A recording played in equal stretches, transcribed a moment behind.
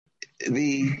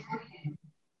the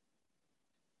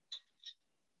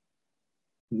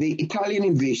Italian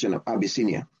invasion of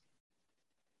Abyssinia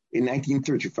in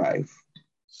 1935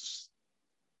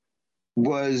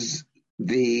 was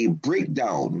the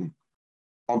breakdown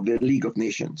of the League of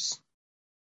Nations.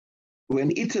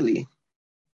 When Italy,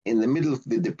 in the middle of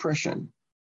the Depression,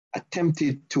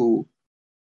 attempted to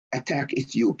attack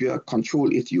Ethiopia,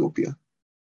 control Ethiopia,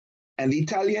 and the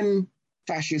Italian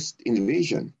fascist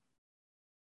invasion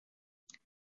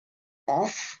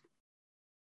of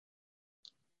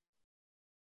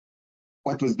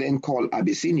what was then called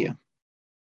Abyssinia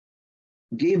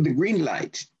gave the green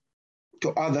light to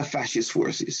other fascist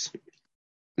forces,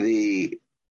 the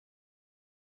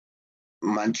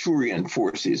Manchurian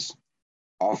forces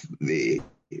of the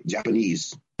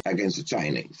Japanese against the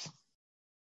Chinese,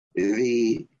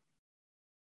 the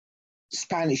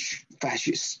Spanish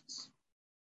fascists,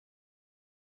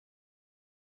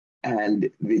 and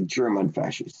the German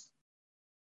fascists.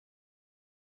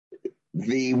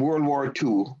 The World War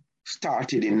II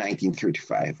started in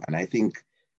 1935, and I think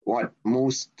what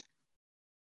most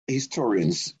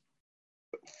historians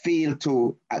fail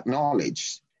to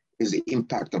acknowledge is the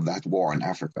impact of that war in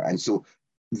Africa. And so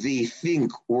they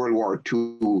think World War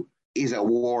II is a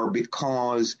war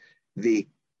because the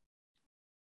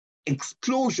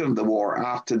explosion of the war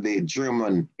after the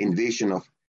German invasion of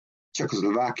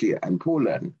Czechoslovakia and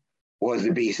Poland was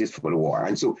the basis for the war.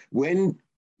 And so when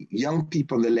young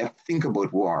people on the left think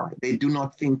about war, they do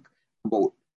not think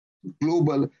about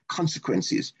global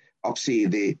consequences of, say,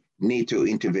 the NATO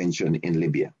intervention in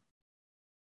Libya.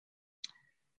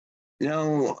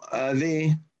 Now,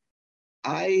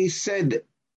 I said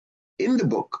in the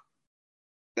book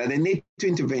that the NATO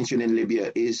intervention in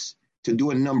Libya is to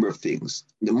do a number of things.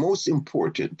 The most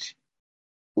important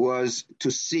was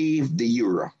to save the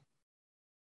euro.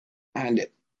 And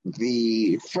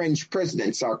the French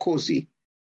president, Sarkozy,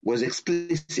 was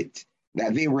explicit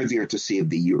that they were there to save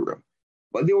the euro.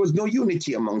 But there was no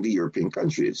unity among the European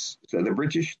countries. So the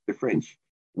British, the French,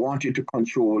 wanted to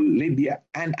control Libya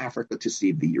and Africa to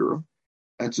save the euro.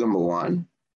 That's number one.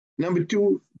 Number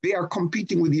two, they are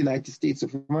competing with the United States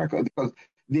of America because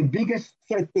the biggest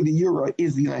threat to the euro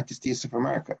is the United States of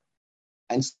America.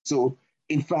 And so,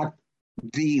 in fact,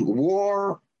 the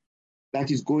war that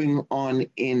is going on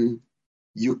in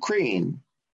Ukraine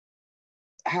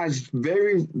has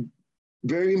very,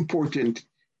 very important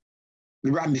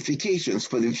ramifications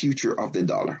for the future of the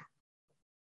dollar.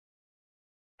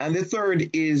 And the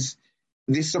third is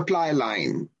the supply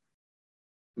line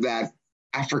that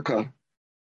Africa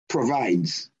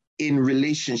provides in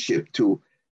relationship to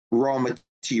raw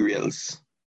materials,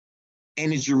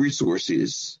 energy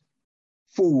resources,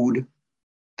 food,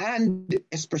 and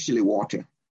especially water.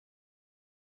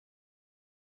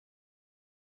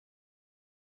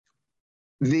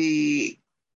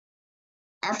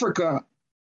 Africa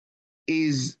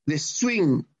is the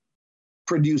swing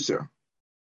producer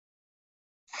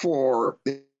for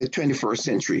the 21st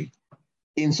century,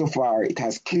 insofar it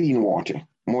has clean water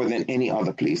more than any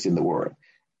other place in the world.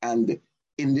 And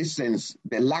in this sense,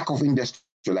 the lack of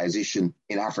industrialization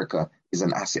in Africa is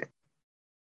an asset.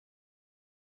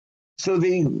 So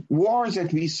the wars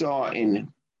that we saw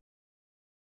in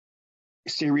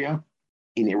Syria,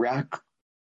 in Iraq,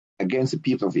 against the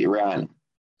people of Iran,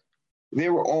 they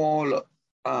were all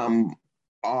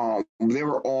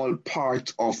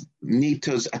part of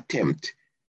NATO's attempt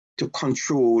to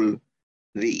control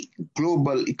the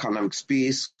global economic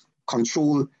space,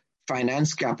 control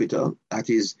finance capital, that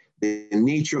is the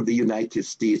nature of the United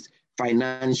States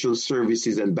financial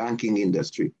services and banking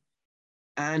industry,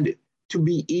 and to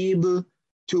be able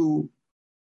to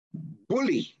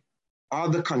bully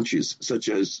other countries such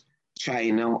as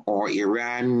China or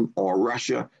Iran or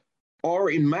Russia, or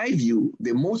in my view,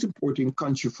 the most important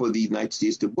country for the United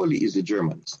States to bully is the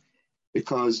Germans.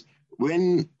 Because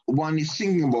when one is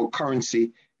thinking about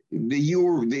currency, the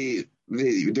euro, the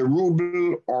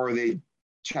ruble or the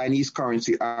Chinese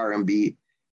currency RMB,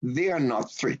 they are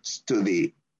not threats to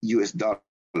the US dollar.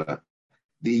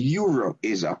 The euro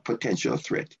is a potential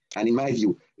threat. And in my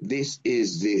view, this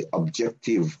is the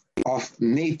objective of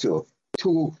NATO,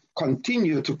 to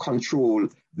continue to control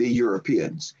the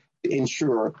Europeans, to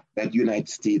ensure that United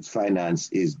States finance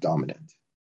is dominant.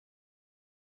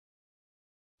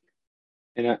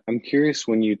 And I'm curious,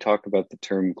 when you talk about the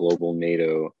term global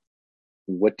NATO,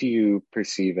 what do you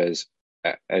perceive as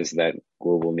that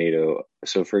global NATO?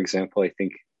 So, for example, I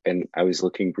think, and I was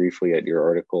looking briefly at your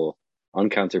article on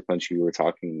Counterpunch, you were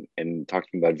talking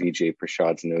about Vijay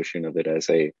Prasad's notion of it as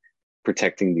a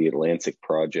protecting the Atlantic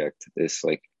project, this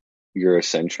like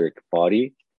Eurocentric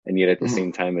body. and yet at the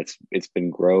same time, it's been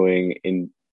growing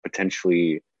in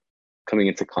potentially coming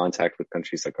into contact with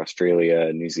countries like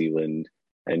Australia, New Zealand,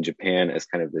 and Japan as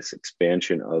kind of this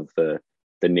expansion of the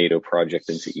NATO project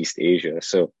into East Asia.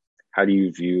 So how do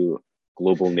you view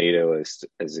global NATO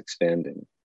as expanding?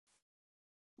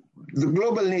 The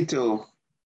global NATO,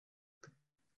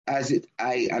 as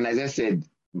I said,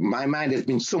 my mind has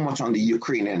been so much on the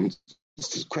Ukrainian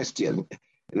question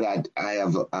that I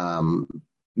have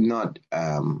not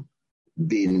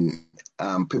been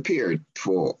prepared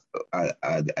for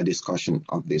a discussion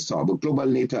of this sort. But global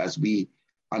NATO, as we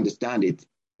understand it,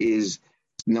 is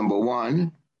number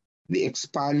one, the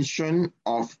expansion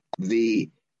of the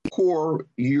core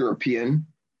European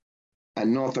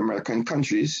and North American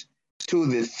countries to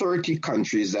the 30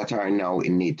 countries that are now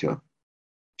in NATO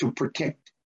to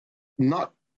protect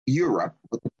not Europe,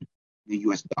 but the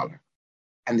US dollar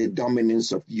and the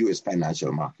dominance of US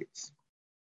financial markets.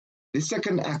 The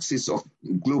second axis of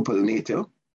global NATO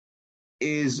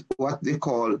is what they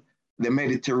call the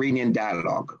Mediterranean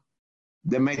dialogue.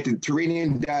 The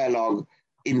Mediterranean dialogue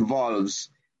involves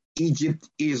Egypt,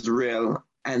 Israel,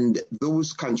 and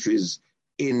those countries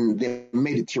in the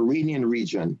Mediterranean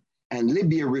region. And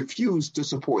Libya refused to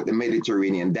support the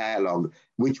Mediterranean dialogue,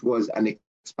 which was an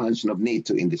expansion of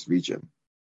NATO in this region.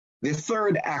 The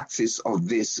third axis of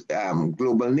this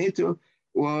global NATO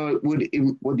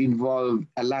would involve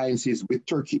alliances with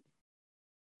Turkey.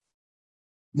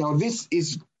 Now, this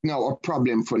is now a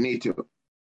problem for NATO.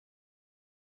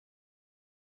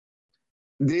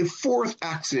 The fourth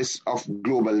axis of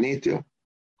global NATO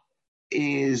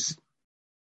is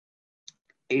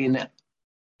in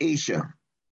Asia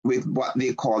with what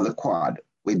they call the Quad,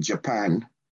 with Japan,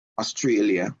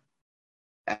 Australia,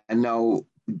 and now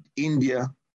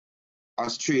India,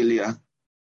 Australia,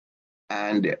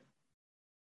 and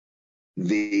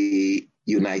the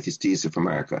United States of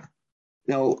America.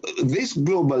 Now, this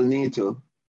global NATO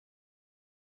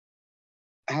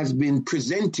has been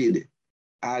presented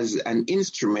as an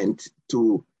instrument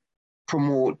to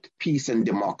promote peace and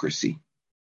democracy.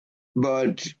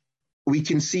 But we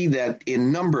can see that in a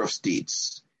number of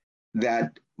states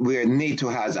that where NATO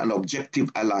has an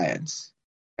objective alliance.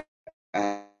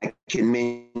 I can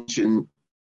mention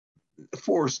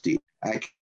 4 states.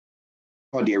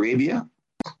 Saudi Arabia.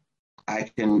 I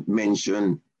can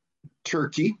mention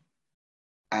Turkey.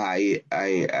 I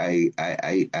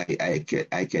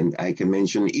can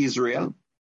mention Israel,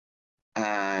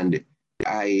 and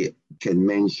I can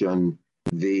mention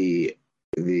the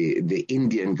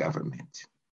Indian government.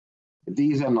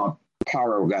 These are not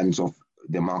paragons of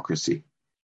democracy.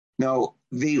 Now,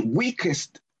 the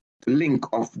weakest link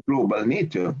of global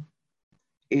NATO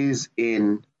is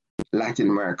in Latin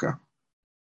America,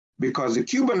 because the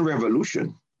Cuban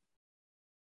Revolution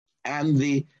and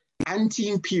the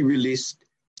anti-imperialist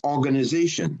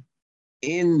organization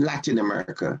in Latin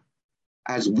America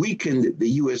has weakened the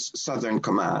U.S. Southern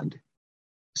Command,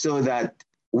 so that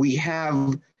we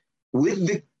have, with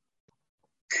the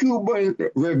Cuban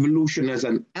Revolution as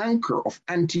an anchor of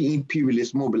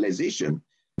anti-imperialist mobilization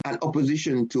and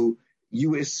opposition to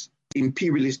U.S.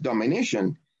 imperialist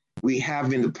domination, we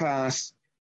have in the past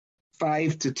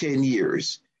 5 to 10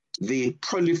 years the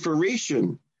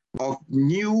proliferation of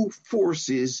new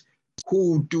forces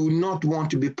who do not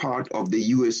want to be part of the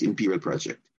U.S. imperial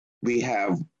project. We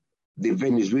have the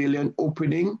Venezuelan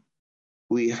opening.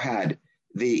 We've had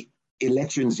the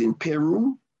elections in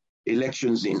Peru,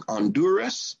 elections in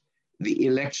Honduras, the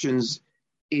elections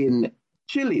in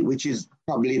Chile, which is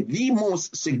probably the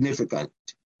most significant,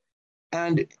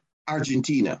 and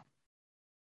Argentina.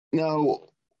 Now,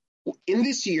 in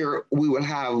this year, we will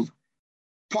have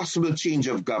possible change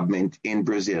of government in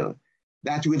Brazil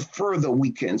that will further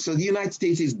weaken. So the United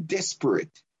States is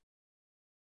desperate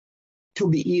to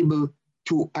be able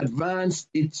to advance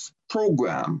its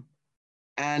program.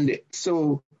 And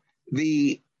so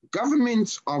the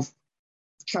governments of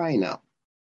China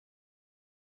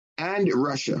and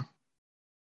Russia,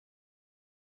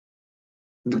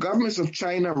 the governments of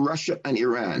China, Russia, and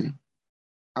Iran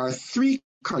are 3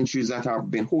 countries that have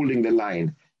been holding the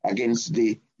line against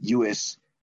the U.S.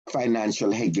 financial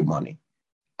hegemony,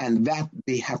 and that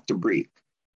they have to break.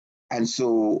 And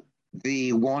so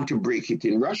they want to break it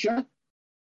in Russia.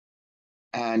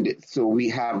 And so we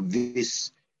have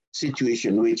this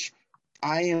situation which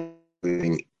I am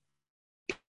doing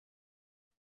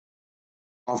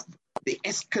of the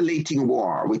escalating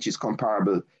war, which is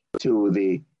comparable to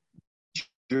the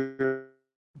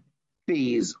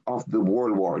phase of the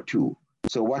World War II.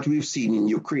 So what we've seen in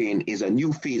Ukraine is a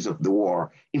new phase of the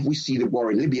war. If we see the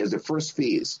war in Libya as the first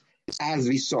phase, as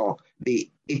we saw the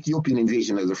Ethiopian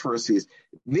invasion of the first phase,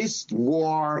 this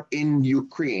war in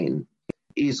Ukraine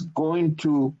is going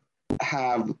to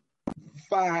have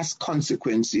vast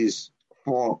consequences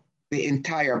for the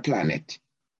entire planet.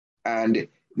 And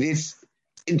this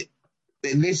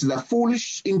is a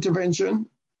foolish intervention.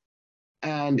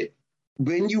 And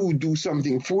when you do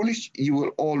something foolish, you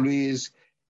will always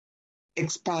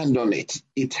expand on it.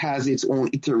 It has its own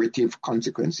iterative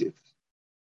consequences.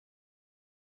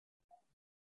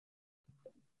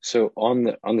 So on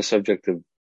the subject of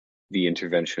the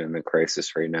intervention and the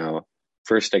crisis right now,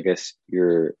 first, I guess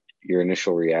your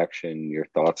initial reaction, your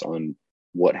thoughts on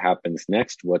what happens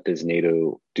next. What does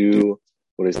NATO do?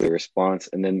 What is the response?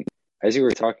 And then, as you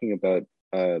were talking about,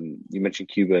 you mentioned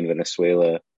Cuba and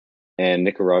Venezuela, and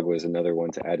Nicaragua is another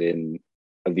one to add in,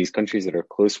 of these countries that are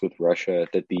close with Russia,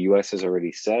 that the U.S. has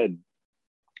already said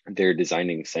they're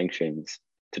designing sanctions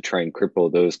to try and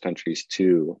cripple those countries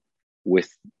too, with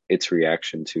its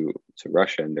reaction to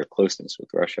Russia and their closeness with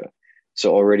Russia.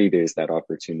 So already there's that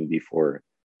opportunity for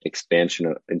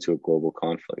expansion into a global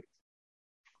conflict.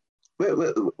 Well,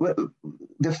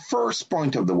 the first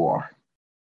point of the war,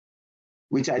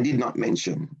 which I did not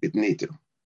mention with NATO,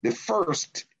 the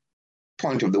first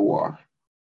point of the war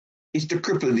is to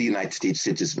cripple the United States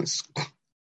citizens.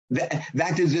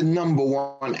 That is the number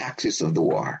one axis of the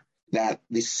war, that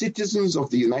the citizens of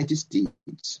the United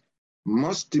States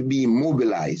must be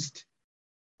mobilized,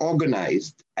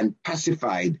 organized, and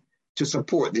pacified to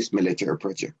support this military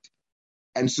project.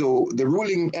 And so the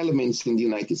ruling elements in the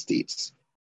United States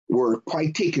were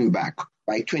quite taken back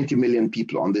by 20 million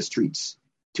people on the streets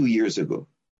 2 years ago.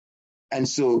 And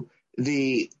so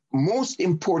the most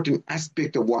important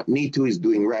aspect of what NATO is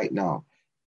doing right now,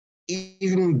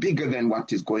 even bigger than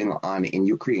what is going on in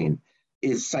Ukraine,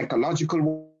 is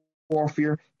psychological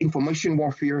warfare, information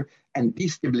warfare, and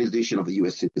destabilization of the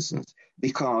U.S. citizens,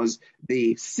 because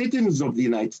the citizens of the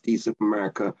United States of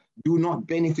America do not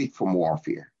benefit from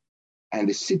warfare. And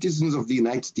the citizens of the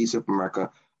United States of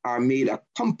America are made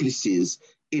accomplices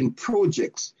in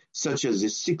projects such as the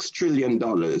 $6 trillion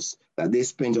that they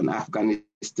spent on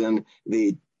Afghanistan,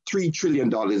 the $3 trillion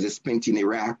they spent in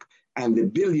Iraq, and the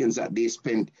billions that they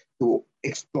spent to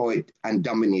exploit and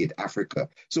dominate Africa.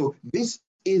 So this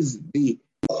is the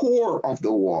core of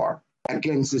the war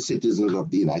against the citizens of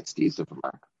the United States of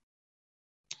America.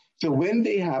 So when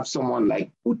they have someone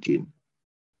like Putin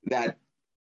that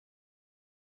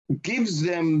gives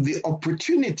them the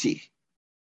opportunity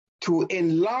to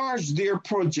enlarge their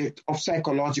project of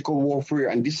psychological warfare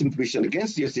and disinformation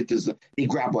against their citizens, they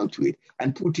grab onto it.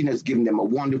 And Putin has given them a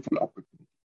wonderful opportunity.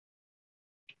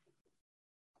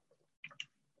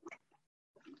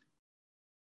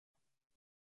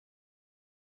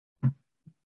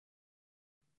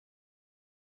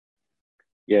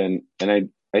 Yeah,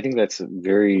 and I think that's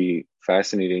very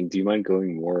fascinating. Do you mind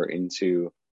going more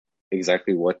into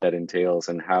exactly what that entails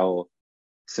and how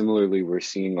similarly we're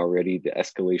seeing already the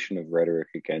escalation of rhetoric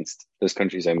against those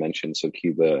countries I mentioned, so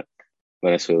Cuba,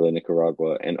 Venezuela,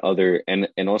 Nicaragua, and other, and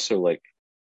also, like,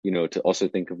 you know, to also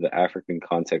think of the African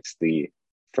context, the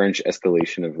French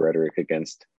escalation of rhetoric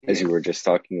against, as you were just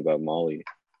talking about, Mali.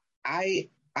 I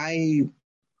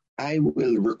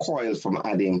will recoil from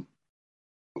adding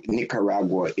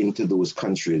Nicaragua into those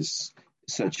countries,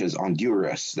 such as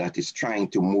Honduras, that is trying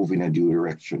to move in a new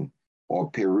direction,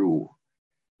 or Peru,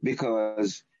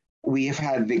 because we have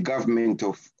had the government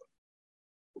of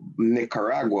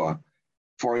Nicaragua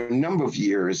for a number of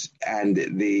years, and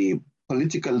the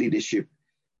political leadership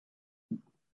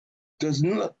does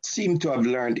not seem to have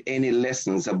learned any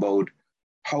lessons about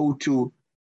how to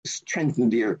strengthen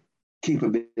their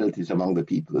capabilities among the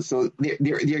people. So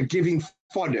they're giving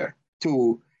fodder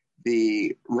to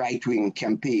the right-wing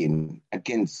campaign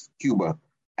against Cuba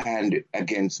and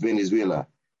against Venezuela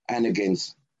and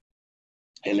against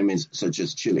elements such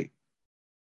as Chile.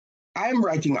 I'm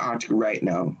writing an article right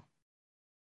now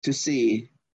to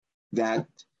say that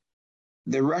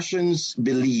the Russians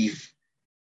believe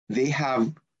they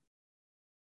have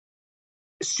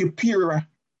superior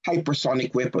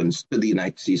hypersonic weapons to the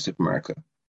United States of America,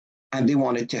 and they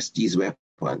want to test these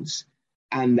weapons,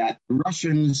 and that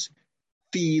Russians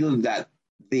feel that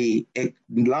the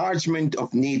enlargement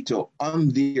of NATO on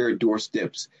their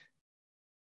doorsteps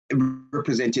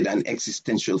represented an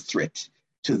existential threat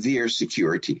to their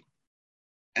security,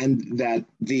 and that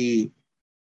the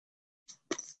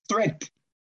threat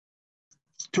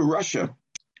to Russia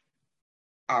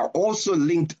are also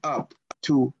linked up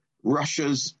to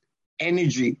Russia's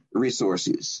energy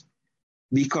resources,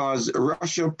 because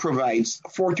Russia provides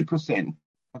 40%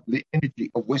 of the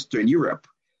energy of Western Europe,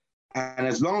 And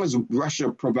as long as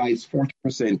Russia provides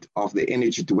 40% of the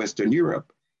energy to Western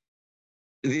Europe,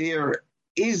 there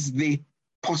is the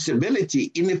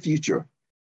possibility in the future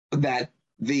that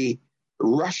the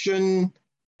Russian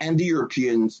and the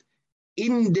Europeans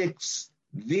index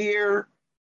their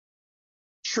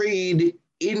trade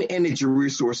in energy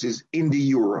resources in the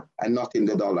euro and not in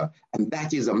the dollar. And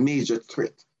that is a major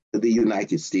threat to the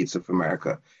United States of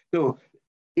America. So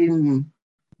in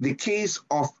the case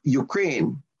of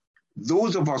Ukraine,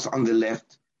 those of us on the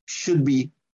left should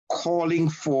be calling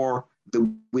for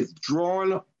the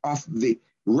withdrawal of the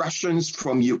Russians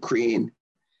from Ukraine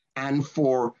and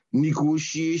for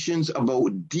negotiations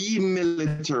about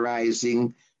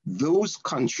demilitarizing those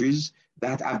countries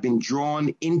that have been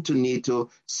drawn into NATO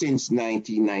since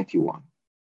 1991.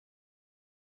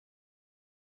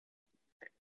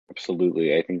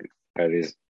 Absolutely. I think that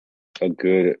is a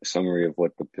good summary of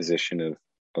what the position of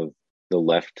the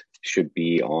left should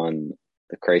be on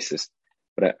the crisis.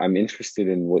 But I'm interested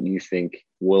in what you think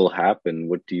will happen.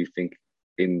 What do you think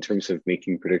in terms of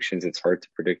making predictions? It's hard to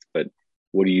predict, but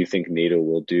what do you think NATO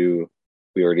will do?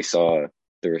 We already saw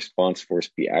the response force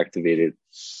be activated.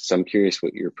 So I'm curious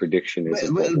what your prediction is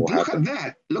of what will happen.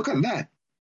 Look at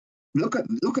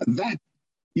that.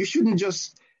 You shouldn't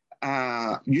just,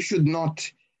 you should not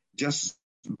just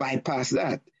bypass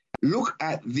that. Look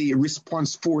at the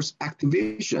response force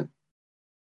activation.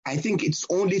 I think it's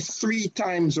only 3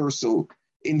 times or so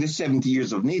in the 70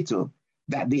 years of NATO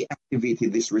that they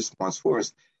activated this response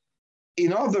force.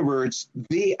 In other words,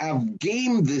 they have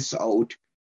gamed this out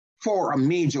for a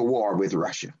major war with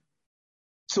Russia.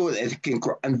 So that it can,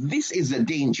 and this is a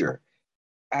danger.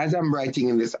 As I'm writing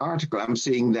in this article, I'm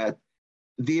saying that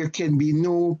there can be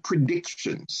no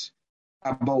predictions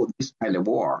about this kind of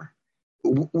war.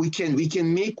 We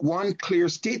can make one clear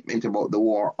statement about the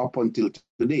war up until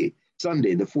today,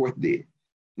 Sunday, the 4th day,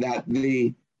 that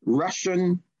the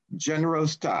Russian general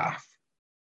staff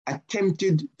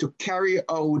attempted to carry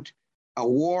out a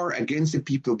war against the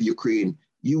people of Ukraine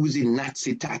using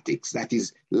Nazi tactics, that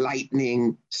is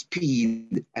lightning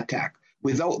speed attack,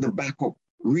 without the backup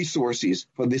resources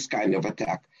for this kind of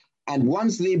attack. And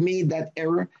once they made that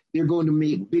error, they're going to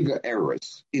make bigger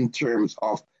errors in terms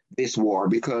of this war,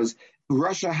 because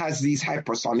Russia has these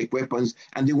hypersonic weapons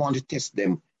and they want to test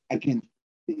them against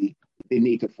the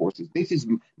NATO forces. This is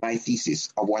my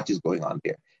thesis of what is going on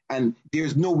there. And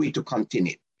there's no way to contain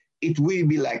it. It will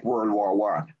be like World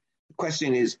War I. The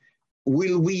question is,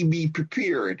 will we be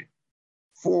prepared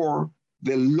for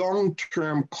the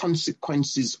long-term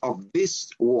consequences of this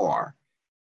war,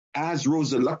 as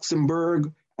Rosa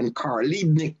Luxemburg and Karl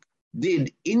Liebknecht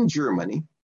did in Germany?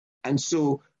 And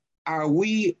so are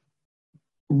we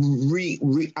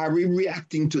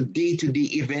reacting to day-to-day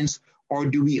events, or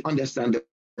do we understand the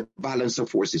balance of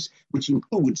forces, which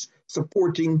includes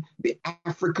supporting the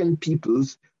African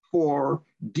peoples for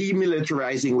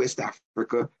demilitarizing West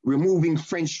Africa, removing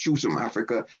French troops from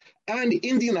Africa, and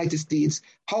in the United States,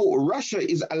 how Russia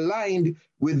is aligned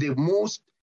with the most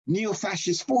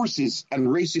neo-fascist forces and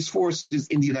racist forces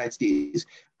in the United States?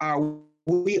 Are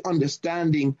we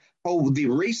understanding how the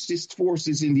racist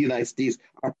forces in the United States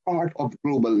are part of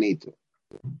global NATO?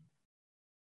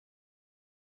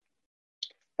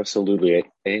 Absolutely. I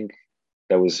think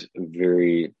that was a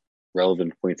very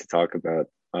relevant point to talk about.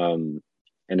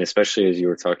 And especially as you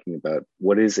were talking about,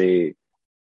 what is a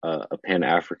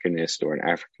Pan-Africanist or an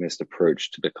Africanist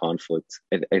approach to the conflict?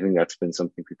 I think that's been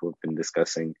something people have been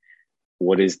discussing.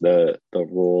 What is the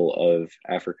role of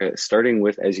Africa? Starting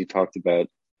with, as you talked about,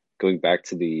 going back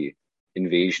to the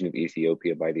invasion of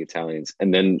Ethiopia by the Italians.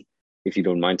 And then, if you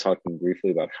don't mind talking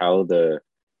briefly about how the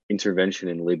intervention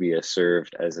in Libya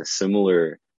served as a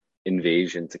similar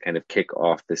invasion to kind of kick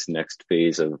off this next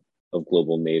phase of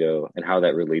global NATO, and how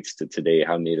that relates to today,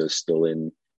 how NATO is still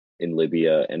in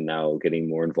Libya and now getting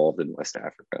more involved in West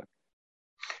Africa.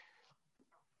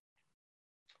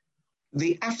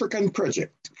 The African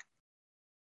project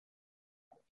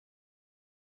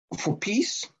for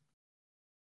peace,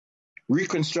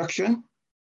 reconstruction,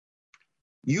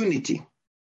 unity.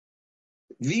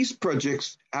 These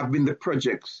projects have been the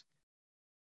projects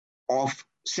of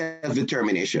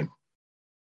self-determination.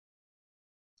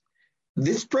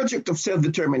 This project of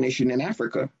self-determination in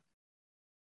Africa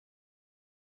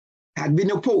had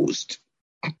been opposed,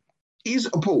 is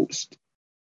opposed,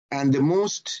 and the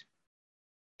most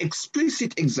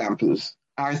explicit examples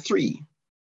are 3.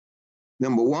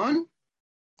 Number 1,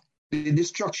 the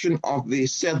destruction of the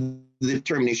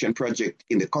self-determination project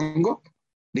in the Congo,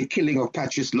 the killing of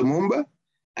Patrice Lumumba,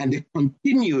 and the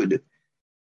continued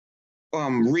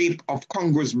rape of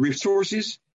Congo's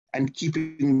resources and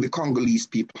keeping the Congolese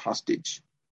people hostage.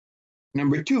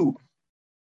 Number two,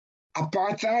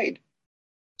 apartheid,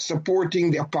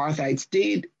 supporting the apartheid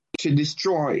state to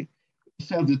destroy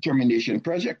self-determination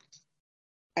projects.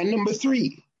 And number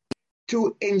three,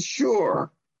 to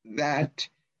ensure that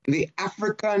the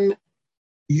African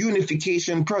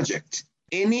unification project,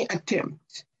 any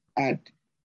attempt at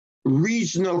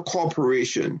regional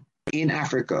cooperation in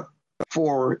Africa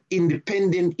for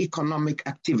independent economic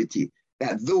activity,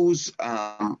 that those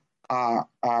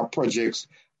projects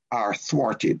are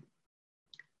thwarted.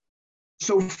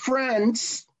 So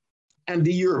France and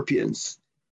the Europeans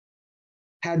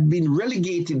had been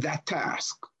relegated that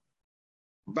task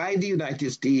by the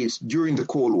United States during the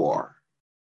Cold War.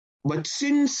 But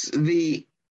since the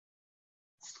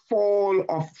fall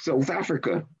of South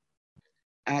Africa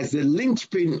as the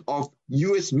linchpin of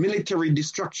US military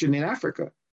destruction in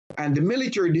Africa and the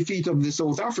military defeat of the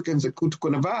South Africans at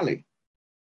Kutupuna Valley,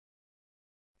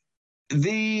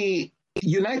 the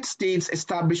United States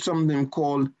established something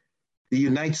called the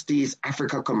United States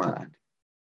Africa Command.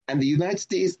 And the United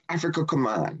States Africa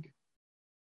Command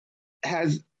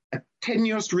has a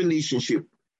tenuous relationship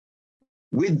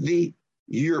with the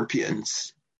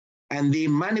Europeans, and they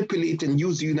manipulate and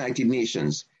use the United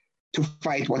Nations to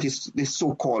fight what is this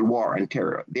so-called war on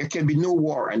terror. There can be no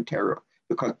war on terror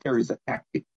because terror is a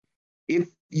tactic. If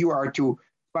you are to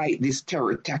fight this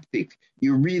terror tactic,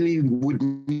 you really would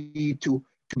need to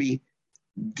be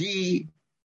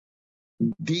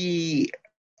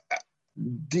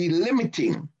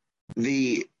delimiting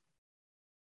the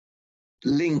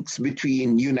links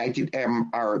between United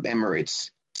Arab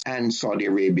Emirates and Saudi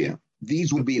Arabia.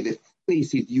 These would be the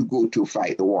places you go to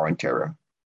fight the war on terror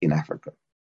in Africa.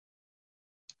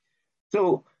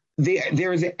 So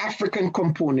there is an African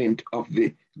component of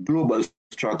the global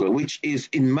struggle, which is,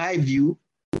 in my view,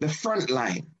 the front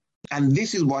line. And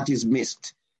this is what is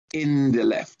missed in the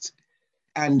left.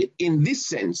 And in this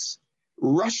sense,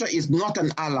 Russia is not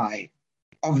an ally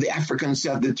of the African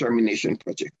self-determination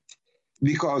project,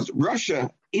 because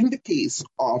Russia, in the case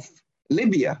of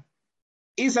Libya,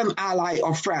 is an ally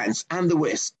of France and the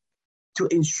West to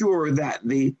ensure that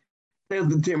the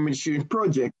self-determination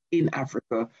project in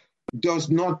Africa does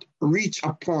not reach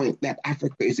a point that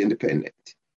Africa is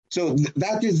independent. So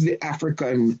that is the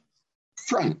African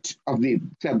front of the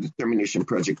self-determination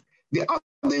project. The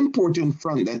other important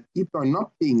front that people are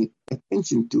not paying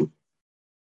attention to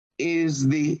is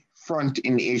the front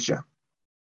in Asia.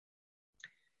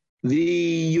 The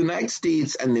United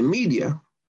States and the media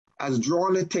has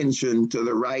drawn attention to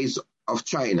the rise of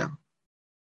China.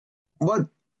 But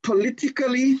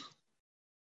politically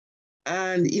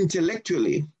and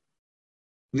intellectually,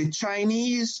 the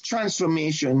Chinese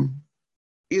transformation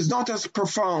is not as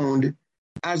profound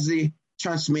as the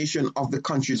transformation of the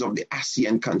countries of the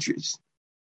ASEAN countries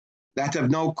that have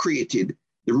now created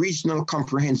the Regional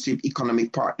Comprehensive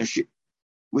Economic Partnership,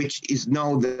 which is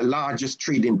now the largest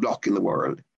trading bloc in the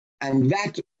world. And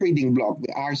that trading bloc,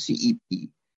 the RCEP,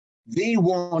 they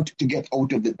want to get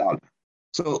out of the dollar.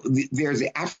 So there's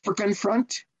the African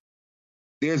front,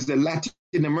 there's the Latin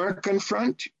American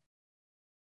front,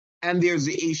 and there's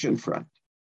the Asian front,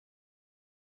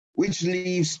 which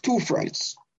leaves two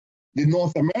fronts: the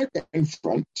North American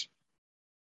front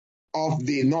of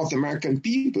the North American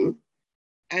people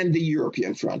and the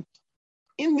European front.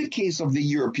 In the case of the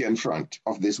European front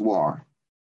of this war,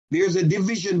 there's a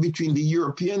division between the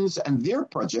Europeans and their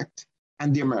project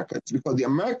and the Americans, because the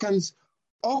Americans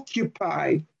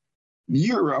occupy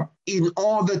Europe in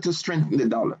order to strengthen the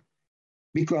dollar,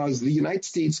 because the United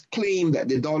States claim that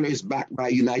the dollar is backed by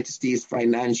United States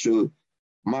financial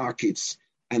markets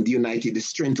and the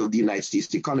strength of the United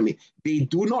States economy. They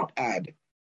do not add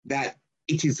that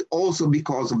it is also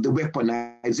because of the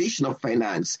weaponization of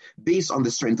finance based on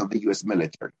the strength of the US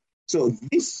military. So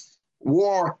this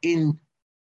war in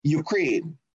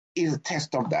Ukraine is a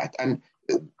test of that. And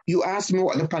you asked me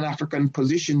what the Pan-African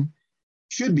position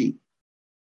should be.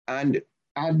 And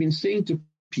I've been saying to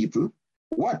people,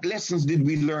 what lessons did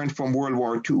we learn from World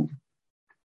War II?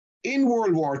 In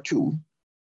World War II,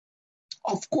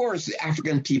 of course, the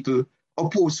African people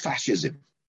opposed fascism.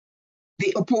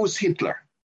 They opposed Hitler.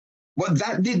 But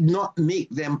that did not make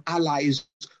them allies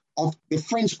of the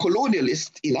French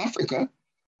colonialists in Africa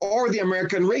or the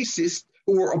American racists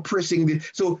who were oppressing them.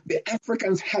 So the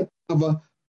Africans had to have a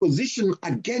position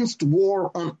against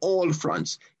war on all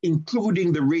fronts,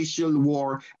 including the racial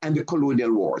war and the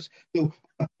colonial wars. So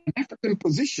an African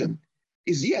position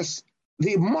is, yes,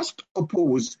 they must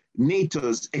oppose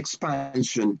NATO's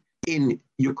expansion in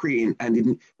Ukraine,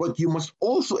 but you must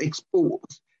also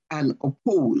expose and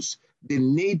oppose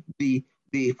the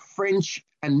French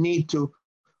and NATO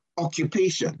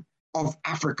occupation of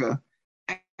Africa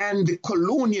and the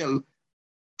colonial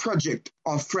project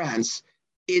of France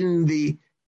in the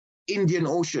Indian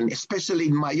Ocean, especially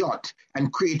in Mayotte,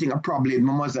 and creating a problem in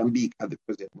Mozambique at the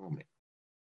present moment.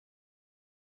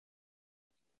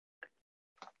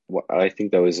 Well, I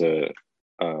think that was an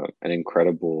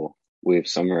incredible way of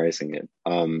summarizing it.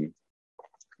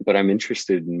 But I'm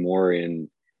interested more in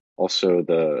also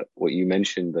what you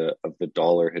mentioned of the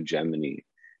dollar hegemony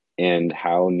and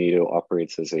how NATO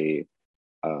operates as a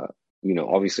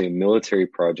obviously a military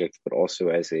project, but also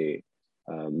as a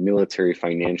military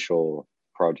financial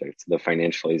project, the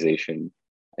financialization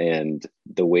and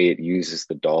the way it uses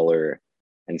the dollar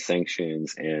and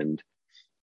sanctions and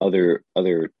other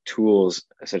tools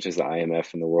such as the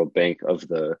IMF and the World Bank of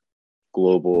the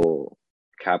global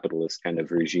capitalist kind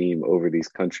of regime over these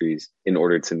countries in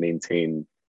order to maintain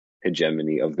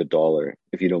hegemony of the dollar.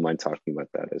 If you don't mind talking about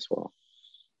that as well.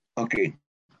 Okay.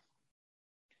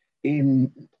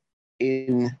 In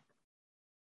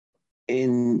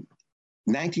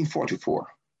 1944,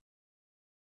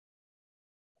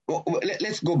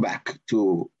 let's go back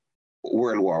to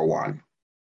World War I,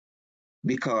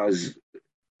 because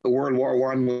World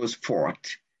War I was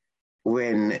fought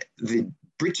when the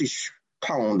British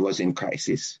pound was in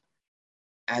crisis,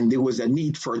 and there was a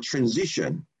need for a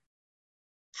transition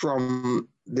from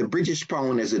the British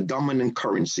pound as a dominant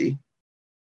currency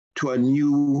to a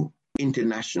new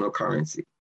international currency.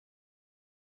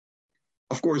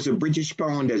 Of course, the British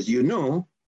pound, as you know,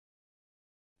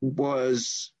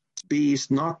 was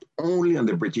based not only on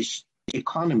the British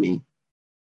economy,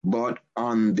 but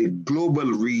on the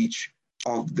global reach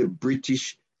of the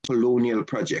British colonial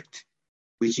project,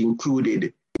 which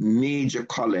included major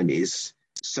colonies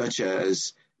such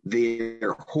as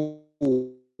their whole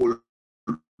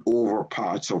over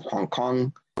parts of Hong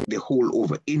Kong, the whole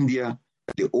over India,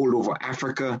 the whole over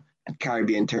Africa and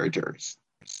Caribbean territories.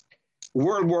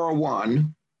 World War I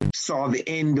saw the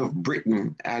end of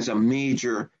Britain as a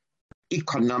major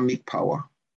economic power.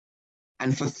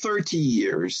 And for 30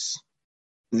 years,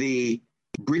 the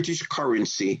British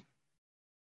currency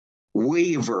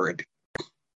wavered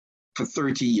for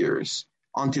 30 years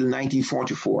until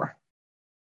 1944,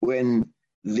 when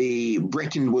the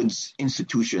Bretton Woods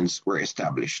institutions were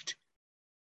established.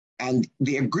 And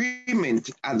the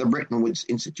agreement at the Bretton Woods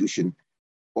institution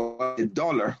was the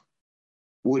dollar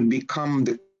would become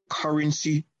the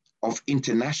currency of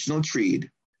international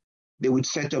trade. They would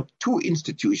set up two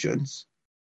institutions.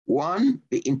 One,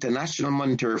 the International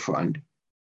Monetary Fund,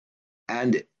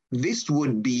 and this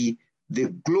would be the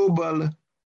global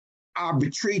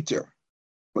arbitrator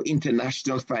for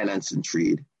international finance and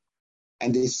trade.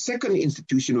 And the second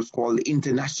institution was called the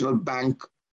International Bank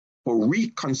for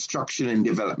Reconstruction and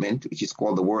Development, which is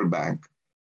called the World Bank,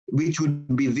 which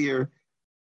would be there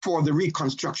for the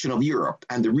reconstruction of Europe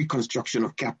and the reconstruction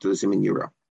of capitalism in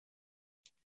Europe.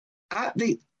 At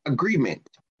the agreement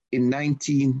in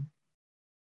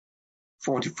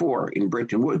 1944 in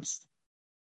Bretton Woods,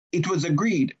 it was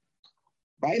agreed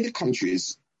by the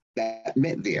countries that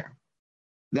met there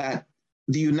that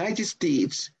the United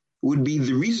States would be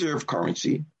the reserve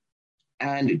currency,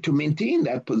 and to maintain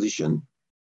that position,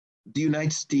 the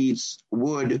United States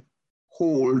would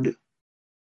hold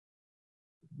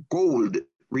gold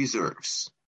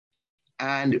reserves.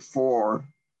 And for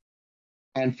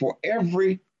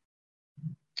every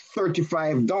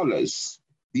 $35,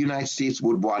 the United States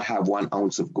would have 1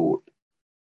 ounce of gold.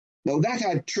 Now, that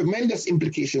had tremendous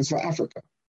implications for Africa.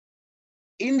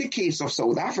 In the case of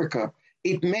South Africa,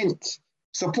 it meant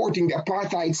supporting the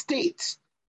apartheid state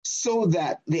so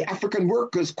that the African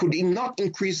workers could not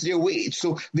increase their wage.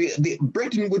 So the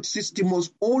Bretton Woods system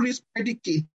was always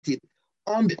predicated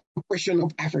on the oppression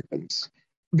of Africans,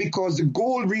 because the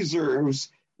gold reserves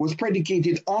was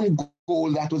predicated on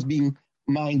gold that was being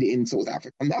mined in South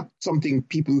Africa. And that's something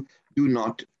people do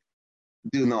not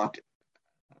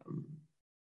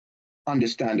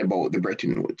understand about the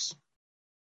Bretton Woods.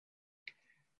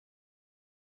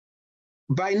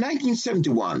 By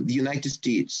 1971, the United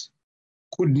States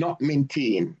could not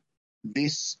maintain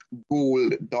this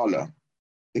gold dollar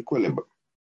equilibrium.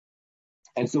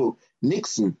 And so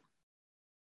Nixon,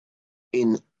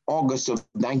 in August of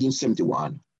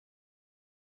 1971,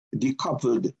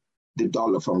 decoupled the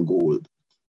dollar from gold.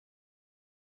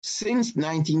 Since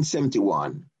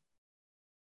 1971,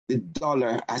 the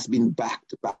dollar has been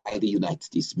backed by the United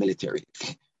States military,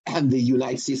 and the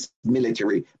United States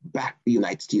military backed the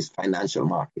United States financial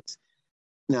markets.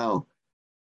 Now,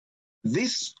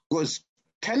 this was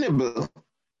tenable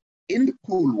in the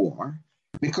Cold War,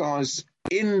 because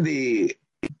in the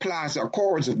Plaza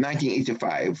Accords of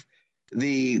 1985,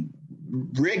 the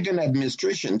Reagan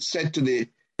administration said to the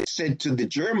said to the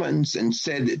Germans and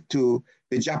said to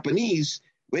the Japanese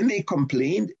when they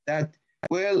complained that,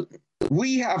 well,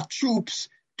 we have troops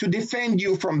to defend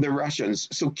you from the Russians,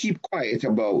 so keep quiet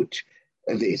about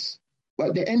this. But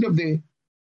at the end of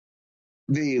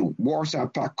the Warsaw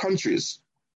Pact countries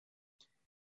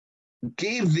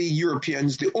gave the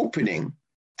Europeans the opening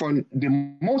for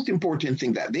the most important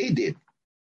thing that they did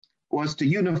was to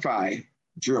unify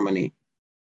Germany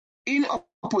in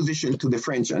opposition to the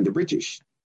French and the British.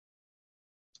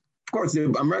 Of course,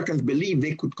 the Americans believed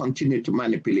they could continue to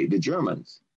manipulate the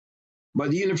Germans.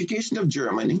 But the unification of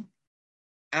Germany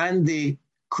and the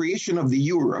creation of the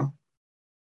euro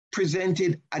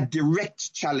presented a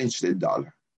direct challenge to the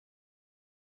dollar.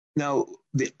 Now,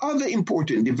 the other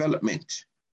important development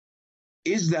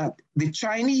is that the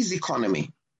Chinese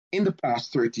economy in the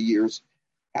past 30 years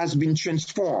has been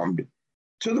transformed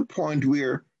to the point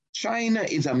where China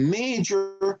is a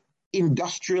major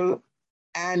industrial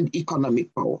and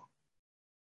economic power.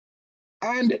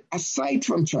 And aside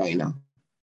from China,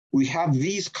 we have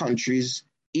these countries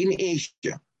in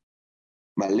Asia: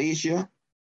 Malaysia,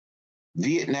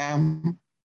 Vietnam,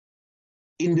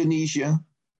 Indonesia,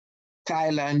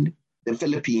 Thailand, the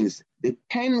Philippines, the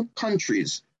 10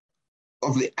 countries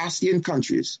of the ASEAN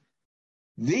countries.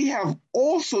 They have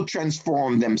also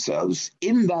transformed themselves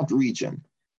in that region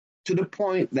to the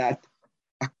point that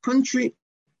a country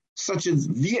such as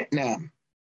Vietnam,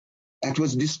 that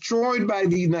was destroyed by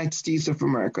the United States of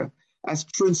America, has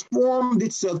transformed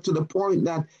itself to the point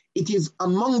that it is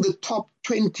among the top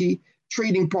 20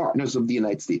 trading partners of the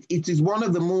United States. It is one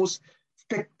of the most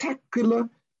spectacular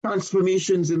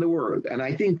transformations in the world. And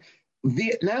I think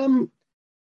Vietnam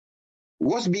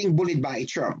was being bullied by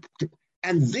Trump,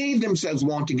 and they themselves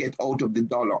want to get out of the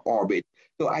dollar orbit.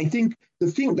 So I think to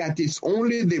think that it's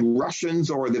only the Russians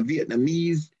or the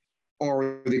Vietnamese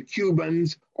or the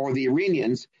Cubans or the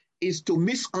Iranians is to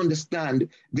misunderstand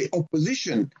the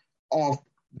opposition of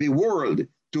the world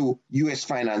to U.S.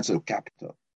 financial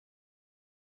capital.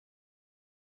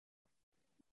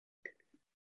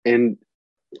 And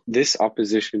this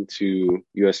opposition to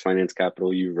U.S. finance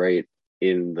capital, you write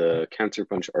in the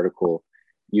Counterpunch article,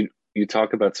 you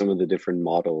talk about some of the different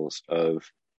models of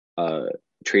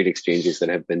trade exchanges that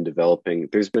have been developing.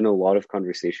 There's been a lot of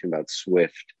conversation about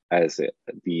SWIFT as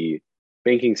the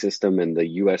banking system and the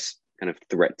U.S. kind of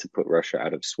threat to put Russia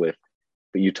out of SWIFT.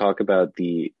 But you talk about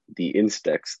the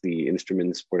INSTEX, the Instrument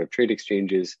in Support of Trade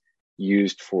Exchanges,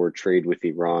 used for trade with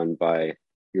Iran by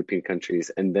European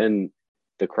countries, and then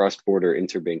the cross-border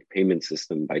interbank payment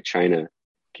system by China.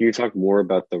 Can you talk more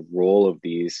about the role of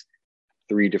these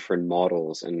three different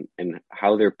models and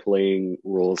how they're playing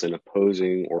roles in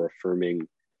opposing or affirming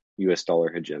US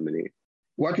dollar hegemony?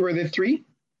 What were the three?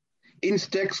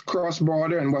 INSTEX,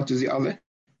 cross-border, and what is the other?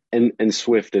 And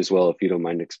SWIFT as well, if you don't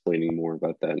mind explaining more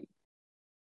about that.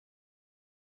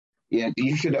 Yeah,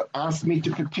 you should have asked me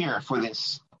to prepare for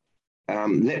this.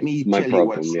 Let me My tell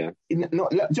problem, you what's... yeah. No,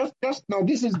 just no,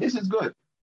 this is good.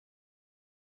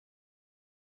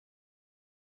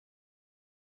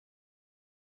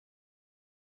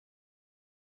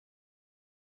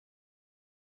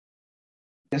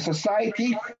 The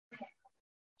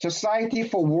Society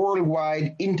for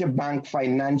Worldwide Interbank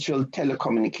Financial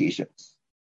Telecommunications,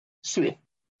 SWIFT,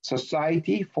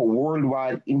 Society for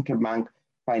Worldwide Interbank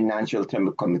Financial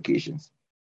Telecommunications.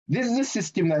 This is a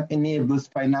system that enables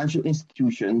financial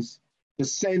institutions to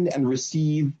send and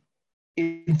receive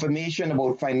information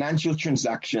about financial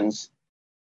transactions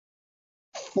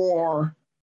for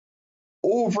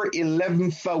over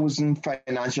 11,000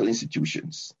 financial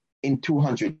institutions in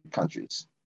 200 countries.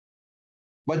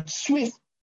 But SWIFT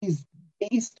is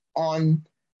based on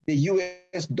the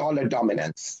US dollar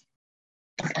dominance.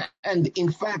 And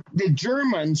in fact, the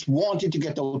Germans wanted to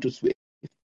get out of SWIFT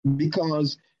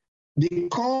because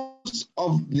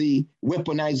of the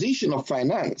weaponization of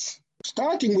finance,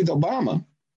 starting with Obama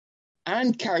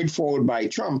and carried forward by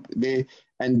Trump. The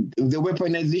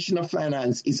weaponization of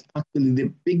finance is actually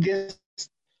the biggest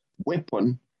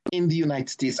weapon in the United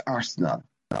States arsenal.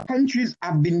 Countries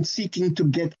have been seeking to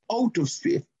get out of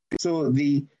SWIFT. So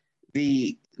the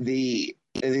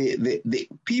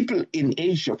people in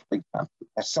Asia, for example,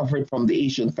 have suffered from the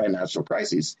Asian financial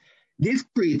crisis. They've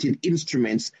created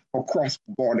instruments for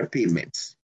cross-border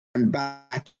payments and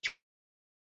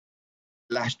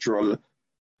bilateral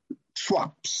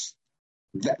swaps.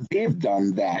 That they've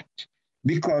done that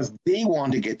because they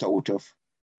want to get out of.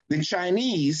 The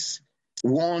Chinese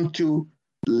want to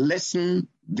lessen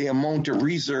the amount of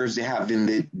reserves they have in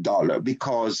the dollar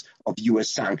because of US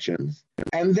sanctions.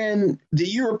 And then the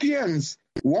Europeans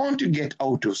want to get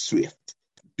out of SWIFT.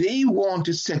 They want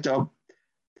to set up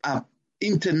a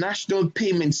international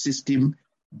payment system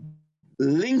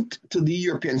linked to the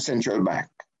European Central Bank.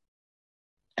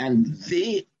 And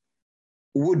they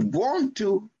would want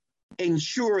to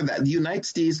ensure that the United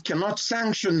States cannot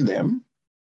sanction them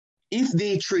if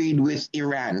they trade with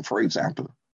Iran, for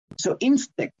example. So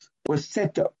INSTEX was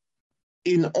set up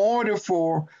in order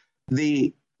for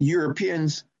the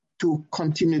Europeans to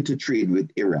continue to trade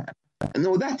with Iran. And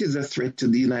now that is a threat to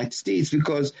the United States,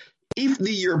 because if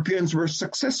the Europeans were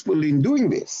successful in doing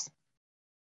this,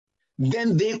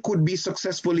 then they could be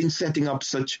successful in setting up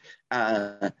such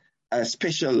a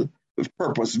special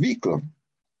purpose vehicle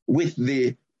with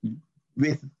the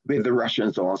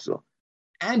Russians also,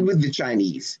 and with the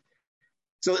Chinese.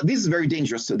 So this is very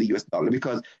dangerous to the US dollar,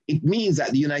 because it means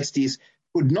that the United States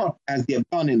could not, as they have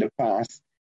done in the past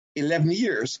 11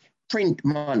 years, print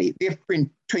money. They've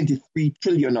printed 23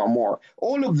 trillion or more.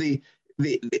 All of the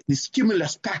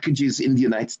stimulus packages in the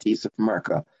United States of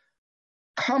America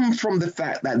come from the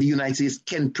fact that the United States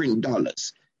can print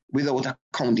dollars without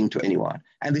accounting to anyone.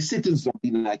 And the citizens of the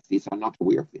United States are not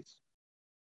aware of this.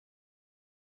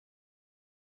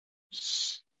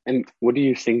 And what do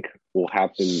you think will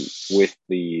happen with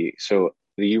so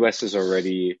the US has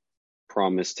already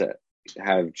promised to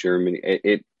have Germany,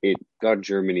 it got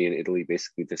Germany and Italy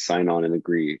basically to sign on and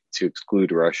agree to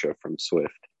exclude Russia from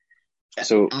SWIFT.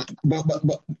 So, but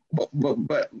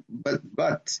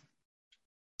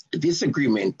this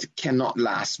agreement cannot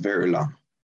last very long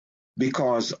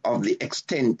because of the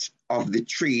extent of the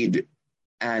trade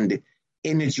and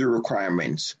energy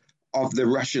requirements of the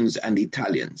Russians and the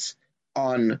Italians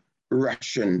on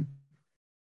Russian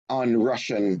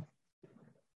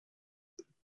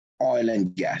oil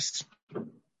and gas.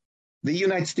 The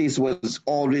United States was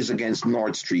always against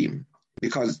Nord Stream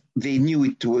because they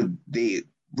knew the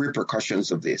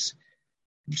repercussions of this.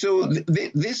 So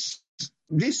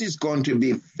this is going to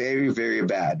be very, very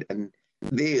bad. And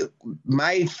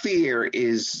my fear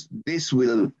is this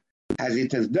will, as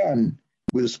it has done,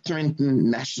 will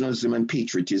strengthen nationalism and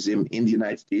patriotism in the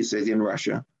United States as in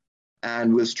Russia,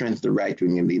 and will strengthen the right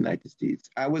wing in the United States.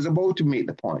 I was about to make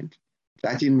the point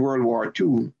that in World War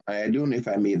II, I don't know if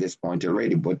I made this point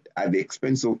already, but at the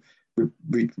expense of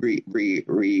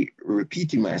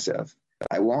repeating myself,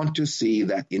 I want to say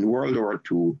that in World War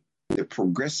II, the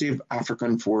progressive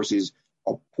African forces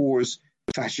opposed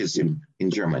fascism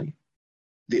in Germany.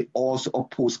 They also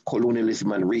opposed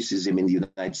colonialism and racism in the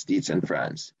United States and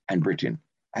France and Britain.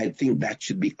 I think that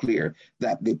should be clear,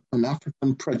 that the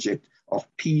Pan-African project of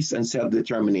peace and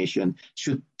self-determination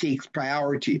should take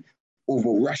priority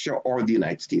over Russia or the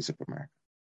United States of America.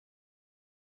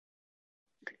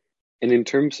 And in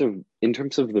terms of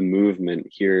the movement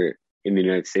here in the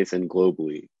United States and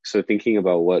globally, so thinking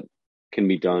about what can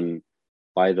be done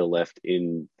by the left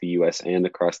in the US and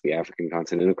across the African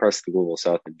continent and across the global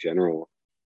South in general,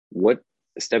 what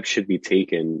steps should be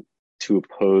taken to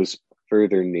oppose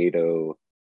further NATO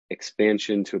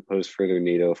expansion, to oppose further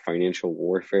NATO financial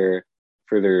warfare,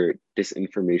 further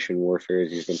disinformation warfare,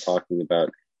 as you've been talking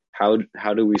about?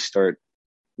 How do we start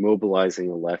mobilizing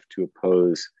the left to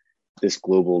oppose this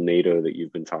global NATO that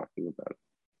you've been talking about?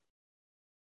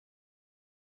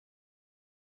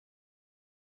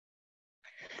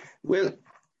 Well,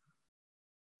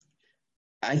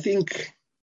 I think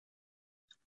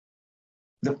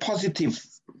the positive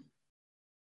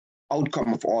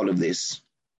outcome of all of this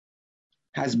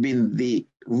has been the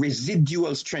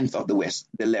residual strength of the West,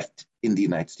 the left in the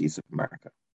United States of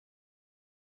America.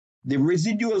 The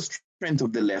residual strength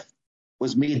of the left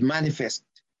was made manifest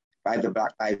by the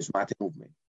Black Lives Matter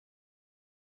movement.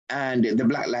 And the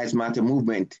Black Lives Matter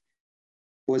movement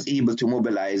was able to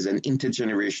mobilize an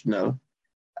intergenerational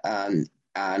and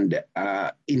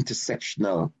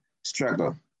intersectional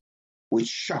struggle, which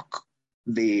shocked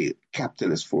the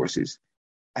capitalist forces.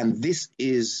 And this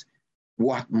is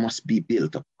what must be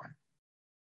built upon.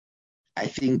 I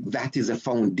think that is a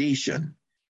foundation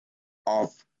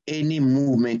of any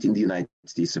movement in the United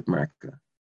States of America.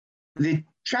 The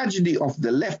tragedy of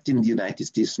the left in the United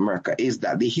States of America is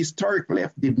that the historic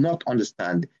left did not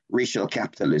understand racial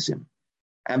capitalism.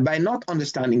 And by not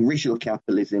understanding racial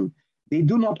capitalism, they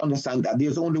do not understand that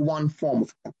there's only one form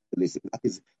of capitalism, that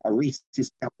is a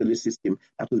racist capitalist system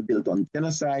that was built on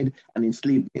genocide and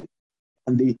enslavement.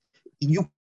 And you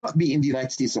cannot be in the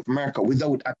United States of America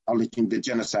without acknowledging the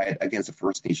genocide against the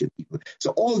First Nation people.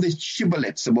 So all these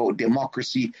shibboleths about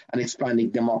democracy and expanding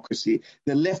democracy,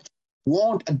 the left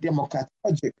want a democratic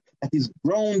project that is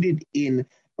grounded in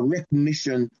a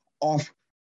recognition of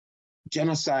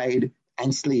genocide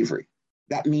and slavery.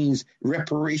 That means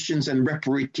reparations and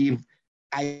reparative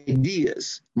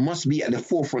ideas must be at the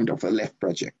forefront of a left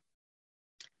project.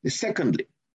 Secondly,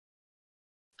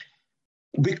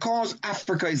 because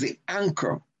Africa is the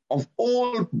anchor of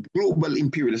all global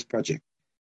imperialist projects,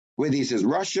 whether it's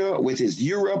Russia, whether it's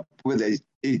Europe, whether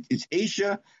it's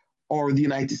Asia or the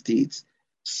United States,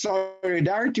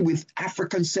 solidarity with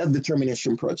African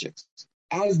self-determination projects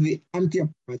as the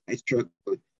anti-apartheid struggle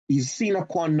is sine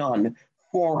qua non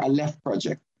for a left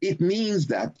project. It means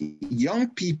that young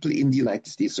people in the United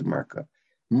States of America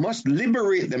must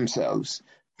liberate themselves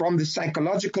from the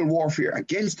psychological warfare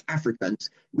against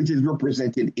Africans, which is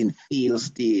represented in failed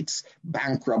states,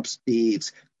 bankrupt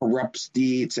states, corrupt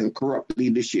states, and corrupt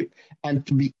leadership, and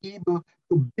to be able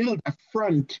to build a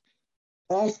front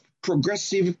of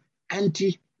progressive,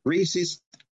 anti-racist,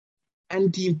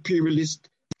 anti-imperialist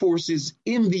forces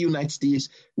in the United States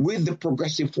with the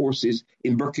progressive forces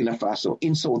in Burkina Faso,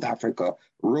 in South Africa.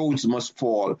 Rhodes must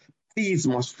fall, peace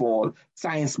must fall,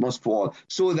 science must fall,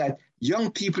 so that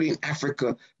young people in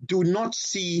Africa do not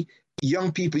see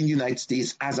young people in the United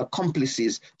States as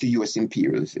accomplices to U.S.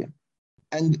 imperialism.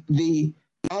 And the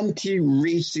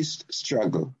anti-racist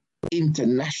struggle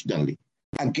internationally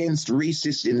against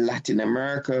racists in Latin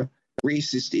America,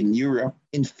 racists in Europe,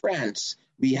 in France,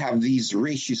 we have these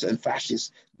racists and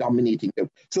fascists dominating them.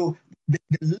 So the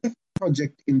left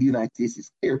project in the United States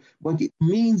is clear, but it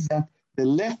means that the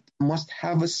left must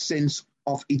have a sense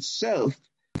of itself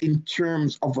in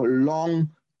terms of a long,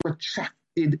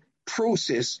 protracted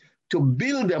process to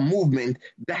build a movement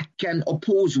that can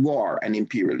oppose war and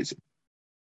imperialism.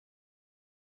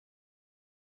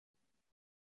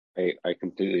 I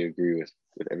completely agree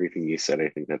with everything you said. I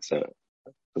think that's a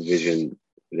vision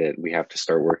that we have to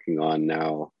start working on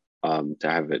now, to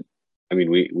have it. I mean,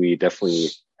 we definitely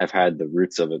have had the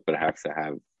roots of it, but have to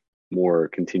have more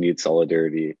continued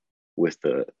solidarity with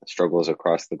the struggles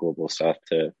across the global south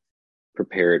to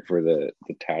prepare it for the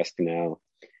task now.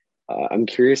 I'm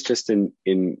curious, just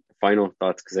in final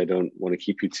thoughts, because I don't want to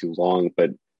keep you too long, but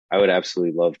I would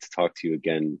absolutely love to talk to you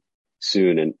again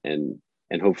soon,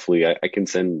 and hopefully I can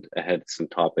send ahead some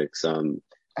topics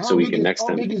so we can next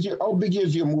time. How big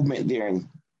is your movement there?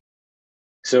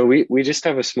 So we just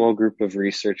have a small group of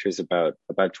researchers, about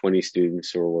 20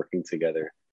 students who are working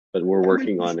together, but we're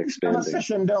working on expanding. We should have a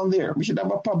session down there. We should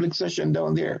have a public session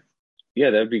down there.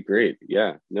 Yeah, that'd be great.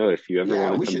 Yeah, no, if you ever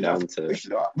want to come down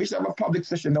we should have a public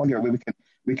session down there where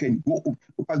we can go,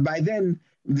 because by then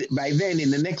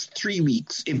in the next 3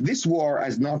 weeks, if this war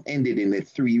has not ended in the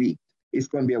 3 weeks, it's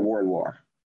going to be a world war.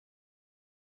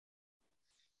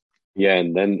 Yeah,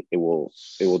 and then it will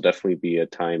definitely be a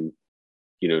time,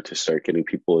 to start getting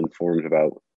people informed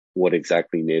about what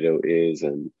exactly NATO is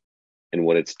and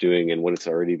what it's doing and what it's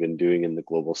already been doing in the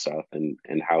global south and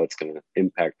how it's going to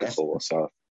impact the global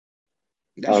south.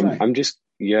 That's right. I'm just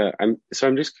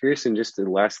curious, and just the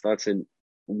last thoughts, and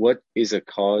what is a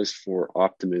cause for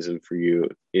optimism for you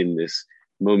in this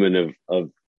moment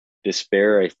of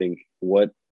despair? I think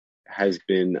what has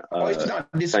been it's not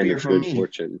sign despair of for good me.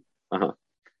 fortune.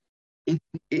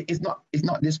 It's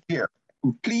not despair.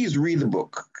 Please read the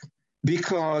book,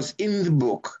 because in the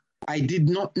book I did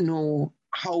not know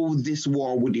how this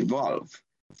war would evolve,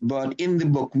 but in the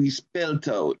book we spelled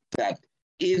out that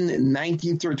in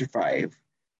 1935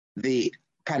 the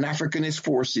Pan-Africanist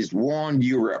forces warned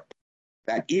Europe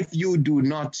that if you do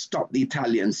not stop the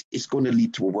Italians, it's going to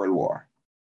lead to a world war.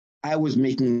 I was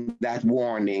making that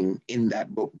warning in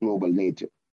that book, Global NATO.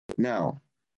 Now,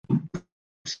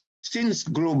 since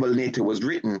Global NATO was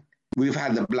written, we've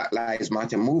had the Black Lives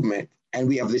Matter movement, and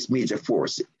we have this major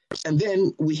force. And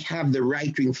then we have the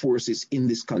right-wing forces in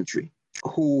this country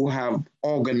who have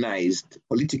organized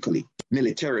politically,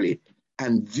 militarily,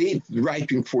 and the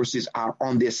right-wing forces are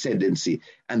on the ascendancy,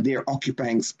 and they're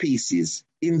occupying spaces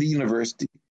in the university.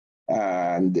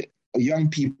 And young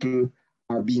people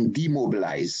are being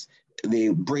demobilized, the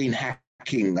brain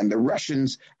hacking, and the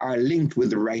Russians are linked with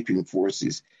the right-wing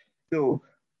forces. So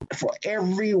for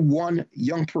every one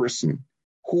young person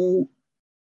who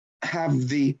have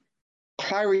the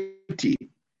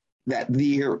clarity that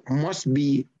there must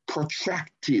be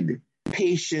protracted,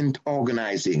 patient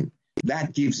organizing,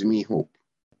 that gives me hope.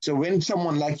 So when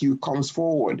someone like you comes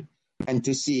forward and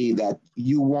to see that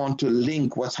you want to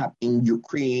link what's happening in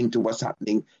Ukraine to what's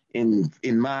happening in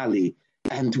Mali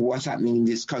and to what's happening in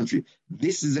this country,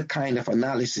 this is the kind of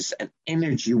analysis and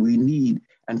energy we need,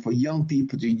 and for young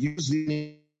people to use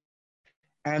it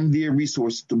and their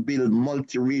resources to build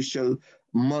multiracial,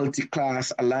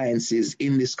 multi-class alliances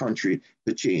in this country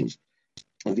to change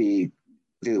the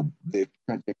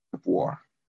project of war.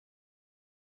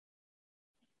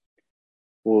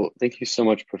 Well, thank you so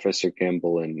much, Professor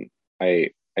Campbell. And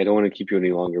I don't want to keep you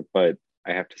any longer, but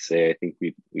I have to say, I think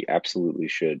we absolutely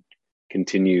should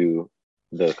continue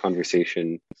the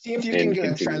conversation See if you can and get a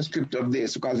continue. transcript of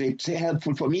this, because it's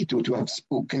helpful for me to have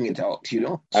spoken it out,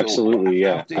 So Absolutely,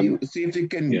 yeah. after you see if you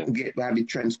can Yeah, have it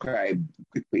transcribed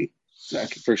quickly.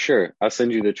 for sure. I'll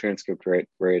send you the transcript right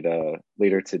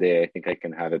later today. I think I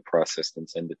can have it processed and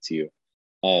send it to you.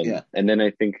 Yeah. And then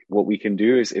I think what we can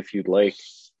do is, if you'd like,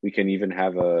 we can even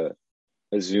have a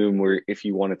Zoom where, if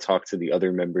you want to talk to the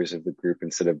other members of the group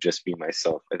instead of just me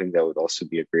myself, I think that would also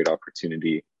be a great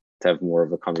opportunity to have more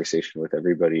of a conversation with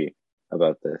everybody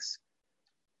about this.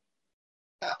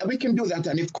 We can do that,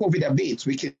 and if COVID abates,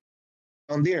 we can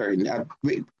on there and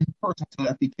important so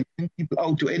that we can bring people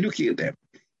out to educate them.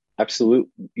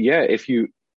 Absolutely. Yeah, if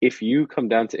you come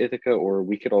down to Ithaca, or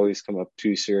we could always come up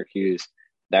to Syracuse,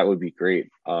 that would be great,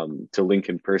 to link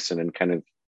in person and kind of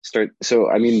start. So,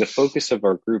 I mean, the focus of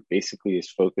our group basically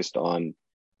is focused on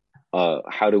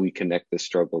how do we connect the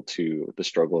struggle to the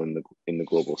struggle in the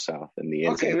global South and the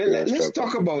Okay, well, anti-imperialist let's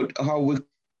struggle. talk about how we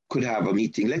could have a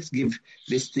meeting. Let's give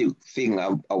this thing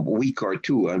a week or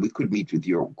two, and we could meet with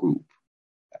your group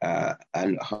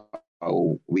and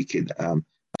how we could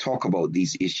talk about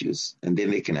these issues, and then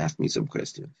they can ask me some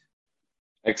questions.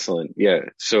 Excellent. Yeah.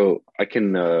 So I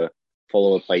can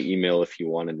follow up by email if you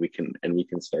want, and we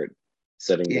can start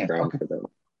setting the Yeah. ground Okay. for them.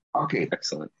 Okay.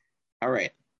 Excellent. All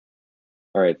right.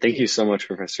 All right. Thank you so much,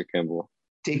 Professor Campbell.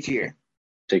 Take care.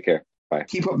 Take care. Bye.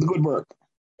 Keep up the good work.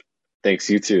 Thanks.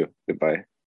 You too. Goodbye.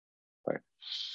 Bye.